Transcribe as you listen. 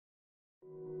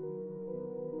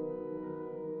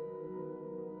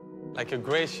Like a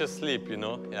gracious sleep, you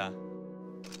know? Yeah.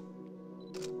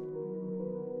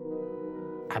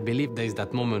 I believe there's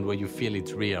that moment where you feel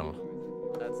it's real.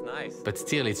 That's nice. But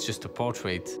still, it's just a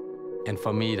portrait. And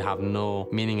for me, it have no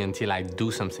meaning until I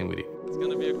do something with it. It's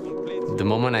gonna be a complete... The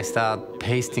moment I start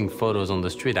pasting photos on the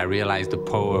street, I realized the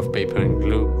power of paper and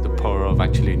glue, the power of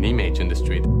actually an image in the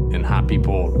street, and how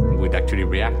people would actually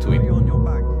react to it.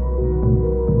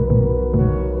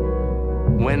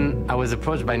 When I was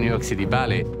approached by New York City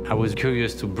Ballet, I was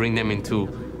curious to bring them into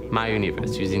my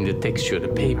universe, using the texture, the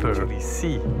paper. Actually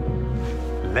see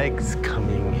legs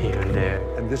coming here and there.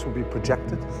 And this will be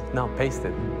projected? No,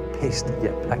 pasted. Pasted?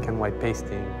 Yeah, black and white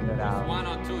pasting. One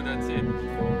or two, that's it.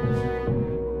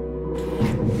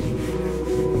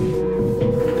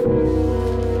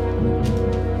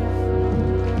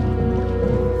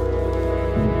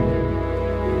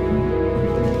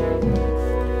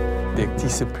 They're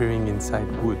disappearing inside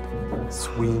wood,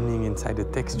 swimming inside the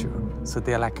texture. So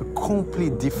they're like a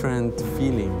complete different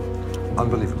feeling.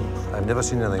 Unbelievable. I've never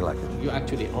seen anything like it. You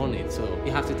actually own it, so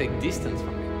you have to take distance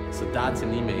from it. So that's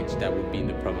an image that would be in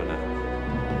the promenade.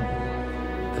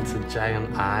 That's a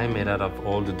giant eye made out of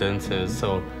all the dancers.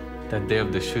 So that day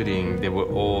of the shooting, they were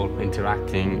all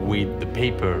interacting with the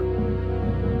paper.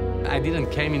 I didn't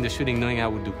came in the shooting knowing I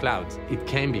would do clouds. It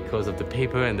came because of the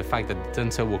paper and the fact that the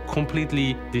dancers were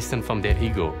completely distant from their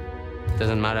ego.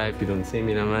 Doesn't matter if you don't see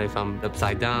me, doesn't matter if I'm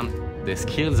upside down. The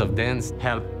skills of dance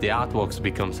help the artworks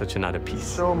become such another piece.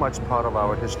 So much part of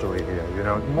our history here, you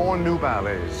know. More new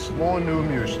ballets, more new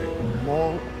music,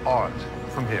 more art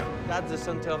from here. That's the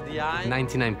center of the eye.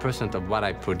 99% of what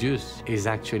I produce is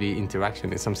actually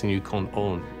interaction. It's something you can't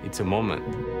own. It's a moment.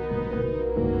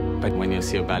 But when you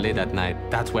see a ballet that night,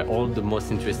 that's where all the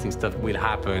most interesting stuff will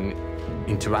happen.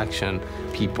 Interaction,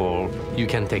 people. You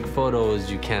can take photos,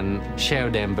 you can share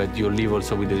them, but you'll leave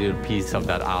also with a little piece of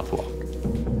that artwork.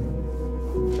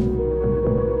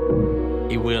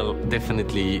 It will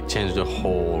definitely change the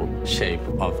whole shape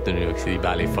of the New York City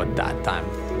Ballet for that time.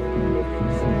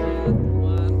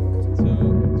 1,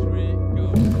 2, 3,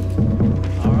 go.